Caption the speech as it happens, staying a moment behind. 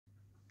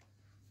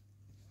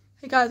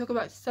Hey guys, welcome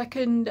back to the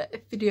second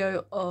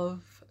video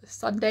of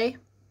Sunday.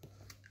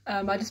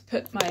 I just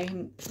put my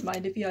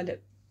Nivea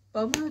lip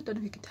balm on. I don't know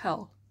if you can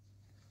tell.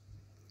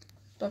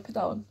 Do I put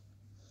that on?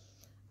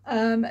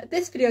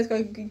 This video is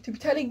going to be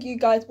telling you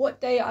guys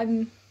what day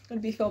I'm going to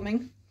be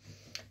filming,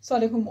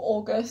 starting from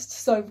August.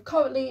 So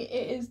currently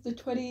it is the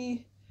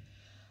 23rd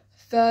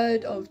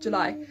of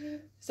July.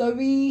 So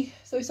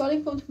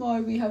starting from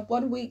tomorrow we have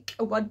 1 week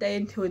and 1 day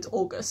until it's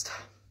August.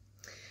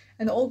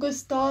 And August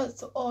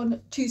starts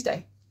on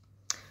Tuesday.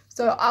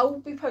 So I will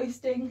be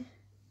posting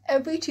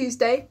every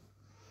Tuesday,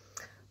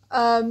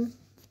 probably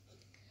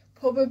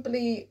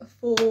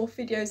 4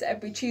 videos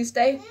every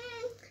Tuesday,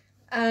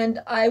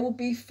 and I will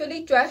be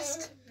fully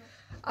dressed.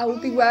 I will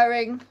be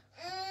wearing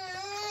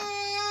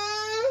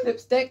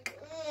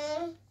lipstick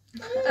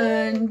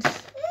and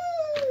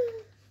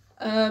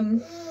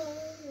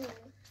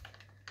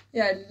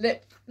yeah,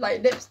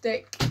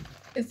 lipstick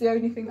is the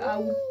only thing I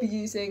will be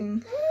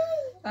using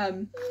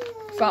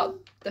throughout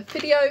the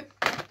video.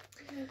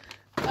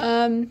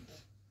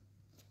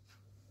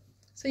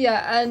 So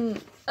yeah,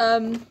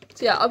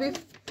 I'll be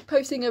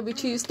posting every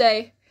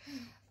Tuesday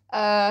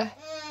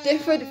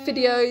different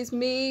videos,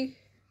 me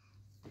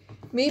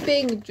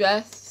being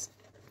dressed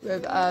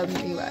with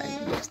me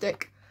wearing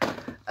lipstick,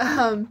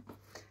 and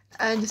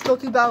just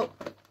talking about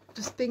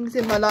just things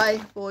in my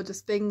life, or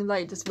just things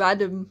like just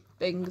random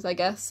things, I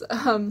guess.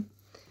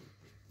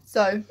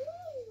 So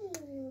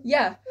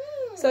yeah,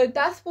 so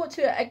that's what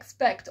to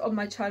expect on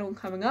my channel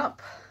coming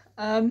up.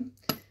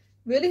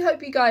 Really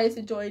hope you guys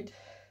enjoyed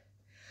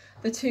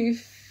the 2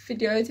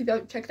 videos. If you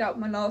haven't checked out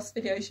my last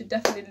video, you should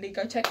definitely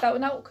go check that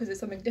one out, because it's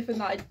something different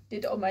that I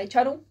did on my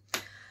channel.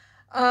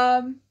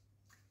 But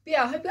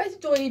yeah, I hope you guys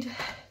enjoyed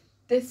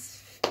this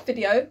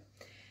video.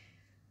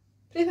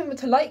 Please remember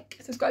to like,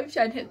 subscribe,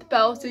 share and hit the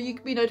bell so you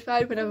can be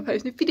notified whenever I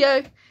post a new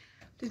video.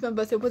 Please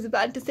remember to put the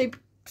button to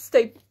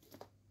stay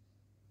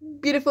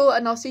beautiful,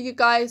 and I'll see you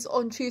guys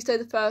on Tuesday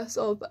the 1st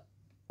of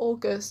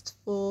August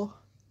for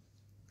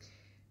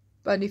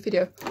a new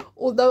video.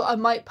 Although I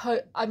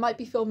might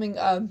be filming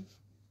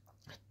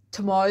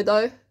tomorrow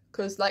though,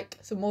 because like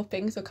some more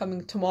things are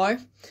coming tomorrow.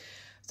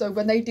 So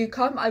when they do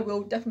come, I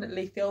will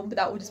definitely film, but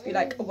that will just be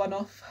like a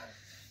one-off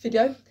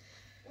video.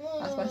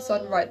 That's my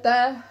son right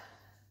there.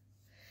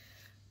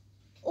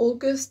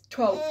 August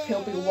 12th,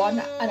 he'll be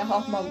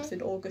 1.5 months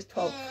in August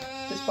 12th.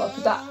 Just want to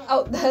put that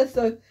out there.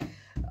 So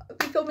I'll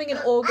be filming in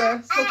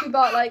August, talking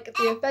about like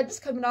the events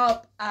coming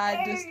up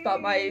and just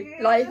about my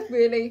life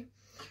really.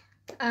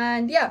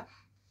 And yeah,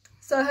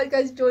 so I hope you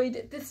guys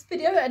enjoyed this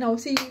video, and I'll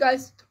see you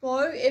guys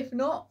tomorrow. If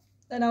not,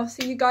 then I'll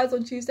see you guys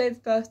on Tuesday the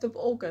 1st of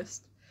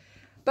August.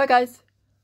 Bye guys.